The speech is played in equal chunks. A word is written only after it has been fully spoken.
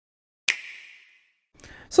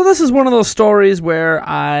So this is one of those stories where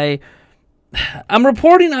I'm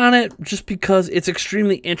reporting on it just because it's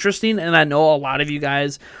extremely interesting, and I know a lot of you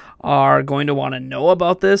guys are going to want to know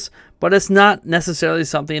about this, but it's not necessarily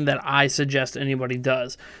something that I suggest anybody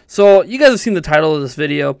does. So you guys have seen the title of this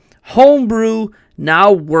video. Homebrew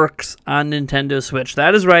now works on Nintendo Switch.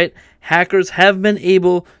 That is right. Hackers have been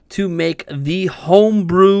able to make the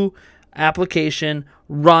Homebrew application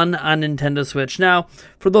run on Nintendo Switch. Now,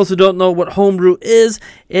 for those who don't know what Homebrew is,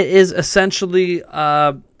 it is essentially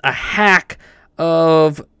a hack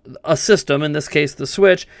of a system, in this case the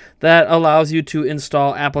Switch, that allows you to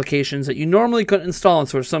install applications that you normally couldn't install on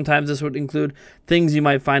Switch. Sometimes this would include things you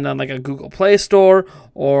might find on like a Google Play Store,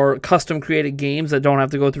 or custom created games that don't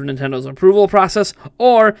have to go through Nintendo's approval process,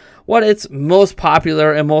 or what it's most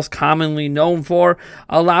popular and most commonly known for,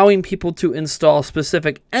 allowing people to install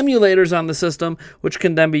specific emulators on the system, which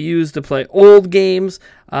can then be used to play old games.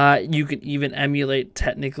 You can even emulate,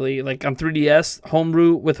 technically, like on 3DS,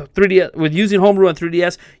 Homebrew with using Homebrew on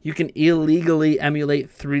 3DS, you can illegally emulate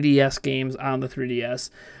 3DS games on the 3DS.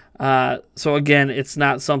 So again, it's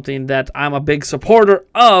not something that I'm a big supporter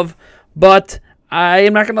of, but I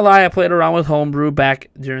am not going to lie, I played around with Homebrew back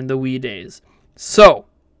during the Wii days. So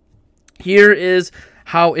here is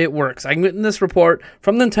how it works. I'm getting this report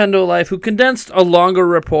from Nintendo Life, who condensed a longer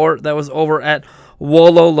report that was over at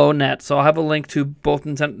Wololo.net. So I'll have a link to both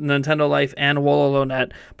Nintendo Life and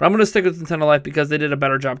Wololo.net. But I'm going to stick with Nintendo Life because they did a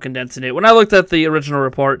better job condensing it. When I looked at the original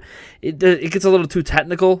report, it gets a little too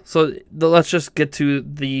technical. So let's just get to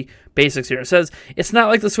the basics here. It says, it's not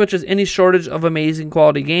like the Switch has any shortage of amazing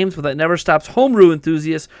quality games, but that never stops Homebrew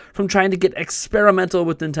enthusiasts from trying to get experimental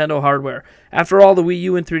with Nintendo hardware. After all, the Wii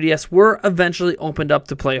U and 3DS were eventually opened up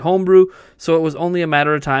to play Homebrew, so it was only a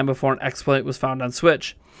matter of time before an exploit was found on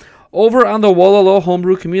Switch. Over on the Wololo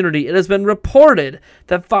Homebrew community, it has been reported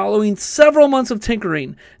that following several months of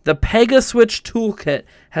tinkering, the Pega Switch toolkit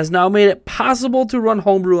has now made it possible to run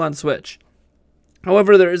Homebrew on Switch.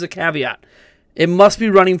 However, there is a caveat. It must be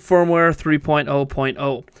running firmware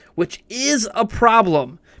 3.0.0, which is a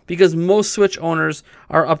problem because most Switch owners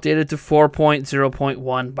are updated to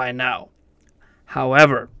 4.0.1 by now.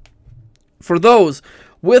 However, for those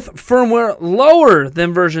with firmware lower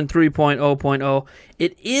than version 3.0.0,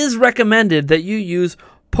 it is recommended that you use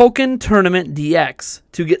Pokken Tournament DX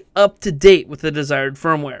to get up to date with the desired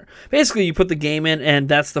firmware. Basically, you put the game in, and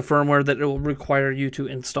that's the firmware that it will require you to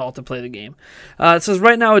install to play the game. It says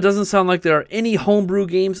right now it doesn't sound like there are any Homebrew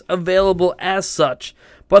games available as such,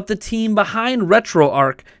 but the team behind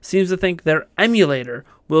RetroArch seems to think their emulator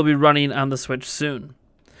will be running on the Switch soon.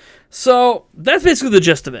 So that's basically the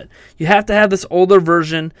gist of it. You have to have this older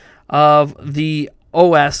version of the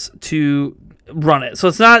OS to run it. So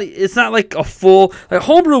it's not like a full, like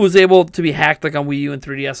Homebrew was able to be hacked like on Wii U and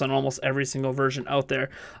 3DS on almost every single version out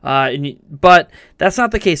there. But that's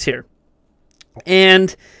not the case here.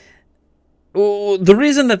 And the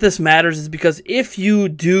reason that this matters is because if you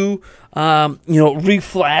do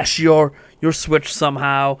reflash your Switch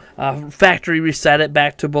somehow, factory reset it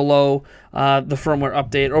back to below the firmware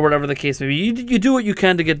update, or whatever the case may be. You do what you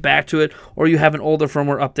can to get back to it, or you have an older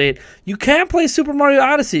firmware update. You can't play Super Mario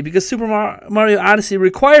Odyssey because Super Mario Odyssey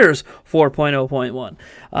requires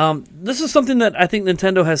 4.0.1. This is something that I think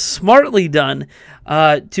Nintendo has smartly done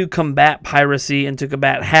to combat piracy and to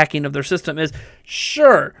combat hacking of their system. Is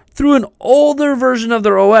sure, through an older version of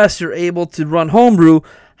their OS, you're able to run Homebrew.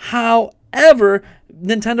 However,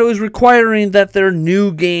 Nintendo is requiring that their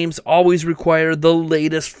new games always require the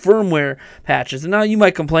latest firmware patches. And now you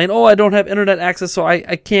might complain, oh, I don't have internet access, so I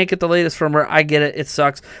can't get the latest firmware. I get it. It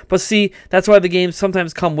sucks. But see, that's why the games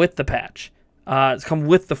sometimes come with the patch. It's come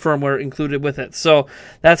with the firmware included with it. So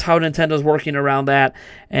that's how Nintendo's working around that.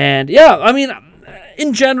 And yeah, I mean,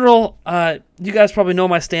 in general, you guys probably know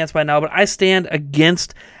my stance by now, but I stand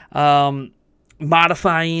against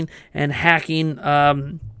modifying and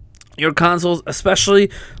hacking your consoles, especially,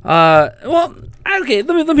 okay,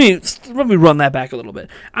 let me run that back a little bit.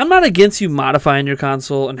 I'm not against you modifying your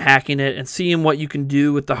console and hacking it and seeing what you can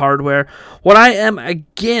do with the hardware. What I am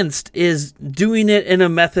against is doing it in a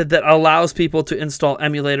method that allows people to install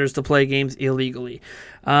emulators to play games illegally.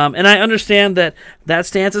 And I understand that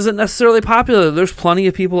stance isn't necessarily popular. There's plenty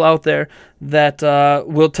of people out there that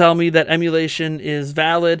will tell me that emulation is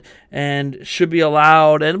valid and should be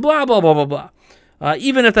allowed and blah, blah, blah, blah, blah.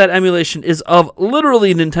 Even if that emulation is of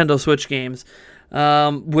literally Nintendo Switch games,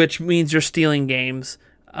 which means you're stealing games,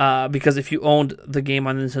 because if you owned the game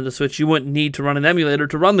on Nintendo Switch, you wouldn't need to run an emulator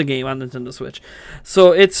to run the game on Nintendo Switch.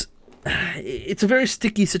 So it's a very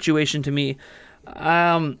sticky situation to me.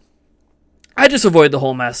 I just avoid the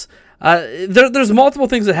whole mess. there's multiple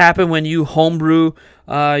things that happen when you homebrew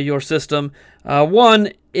your system.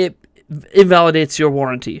 One, it invalidates your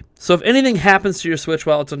warranty. So if anything happens to your Switch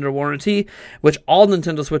while it's under warranty, which all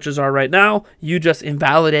Nintendo Switches are right now, you just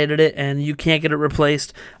invalidated it and you can't get it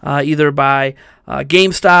replaced either by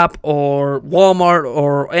GameStop or Walmart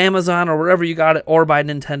or Amazon or wherever you got it, or by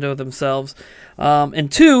Nintendo themselves.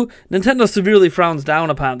 And two, Nintendo severely frowns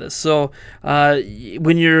down upon this. So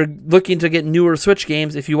when you're looking to get newer Switch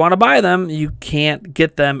games, if you want to buy them, you can't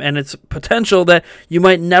get them, and it's potential that you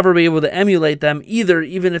might never be able to emulate them either,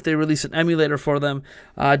 even if they release an emulator for them,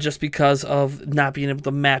 just because of not being able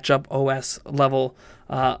to match up OS level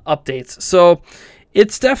updates. So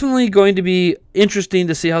it's definitely going to be interesting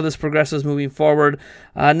to see how this progresses moving forward.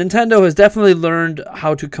 Nintendo has definitely learned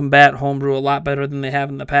how to combat homebrew a lot better than they have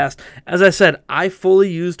in the past. As I said, I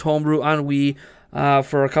fully used homebrew on Wii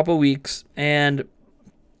for a couple weeks, and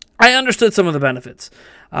I understood some of the benefits.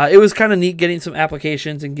 It was kind of neat getting some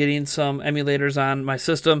applications and getting some emulators on my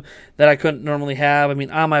system that I couldn't normally have. I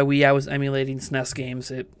mean, on my Wii, I was emulating SNES games.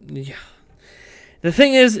 The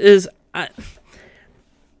thing is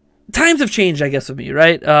times have changed, I guess, with me,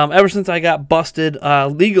 right? Ever since I got busted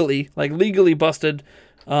legally busted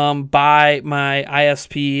by my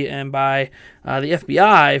ISP and by the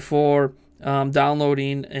FBI for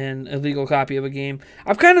downloading an illegal copy of a game,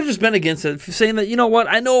 I've kind of just been against it, saying that, you know what,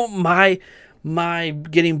 I know my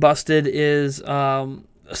getting busted is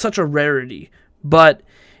such a rarity, but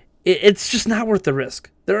it's just not worth the risk.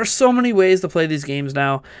 There are so many ways to play these games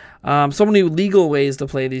now. So many legal ways to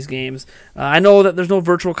play these games. I know that there's no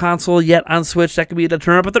Virtual Console yet on Switch. That could be a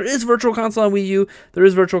deterrent, but there is Virtual Console on Wii U. There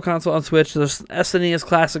is Virtual Console on Switch. There's SNES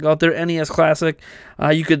Classic out there, NES Classic.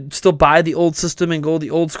 You could still buy the old system and go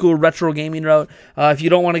the old school retro gaming route. If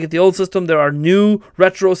you don't want to get the old system, there are new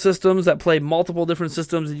retro systems that play multiple different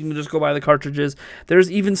systems, and you can just go buy the cartridges.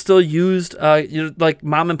 There's even still used like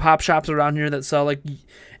mom and pop shops around here that sell like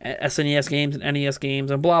SNES games and NES games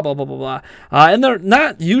and blah, blah, blah, blah, blah. And they're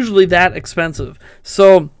not usually that expensive.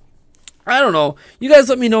 So, I don't know. You guys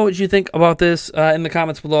let me know what you think about this in the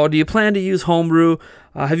comments below. Do you plan to use Homebrew?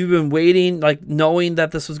 Have you been waiting, like knowing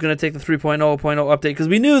that this was going to take the 3.0.0 update? Because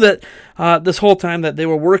we knew that this whole time that they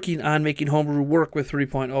were working on making Homebrew work with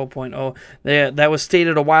 3.0.0. That was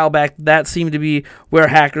stated a while back. That seemed to be where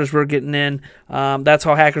hackers were getting in. That's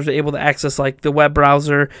how hackers were able to access like the web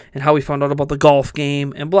browser, and how we found out about the golf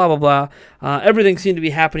game and blah, blah, blah. Everything seemed to be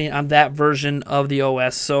happening on that version of the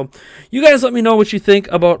OS. So you guys let me know what you think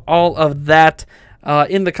about all of that.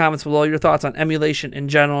 In the comments below, your thoughts on emulation in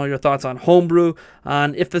general, your thoughts on Homebrew,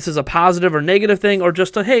 on if this is a positive or negative thing, or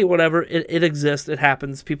just a, hey, whatever, it exists, it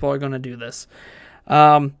happens, people are going to do this.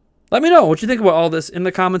 Let me know what you think about all this in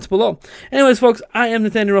the comments below. Anyways, folks, I am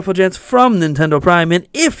Nathaniel Rufflegents from Nintendo Prime, and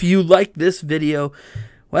if you like this video,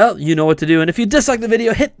 well, you know what to do. And if you dislike the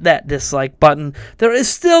video, hit that dislike button. There is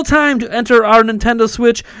still time to enter our Nintendo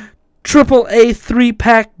Switch AAA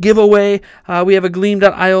 3-pack giveaway. We have a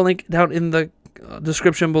Gleam.io link down in the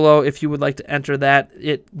description below if you would like to enter that.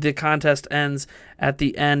 The contest ends at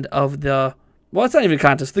the end of the, well, it's not even a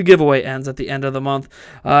contest, the giveaway ends at the end of the month.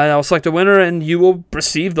 I'll select a winner and you will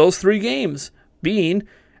receive those 3 games, being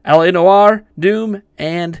LA Noire, Doom,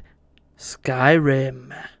 and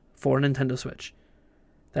Skyrim for Nintendo Switch.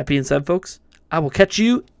 That being said, folks, I will catch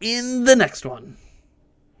you in the next one.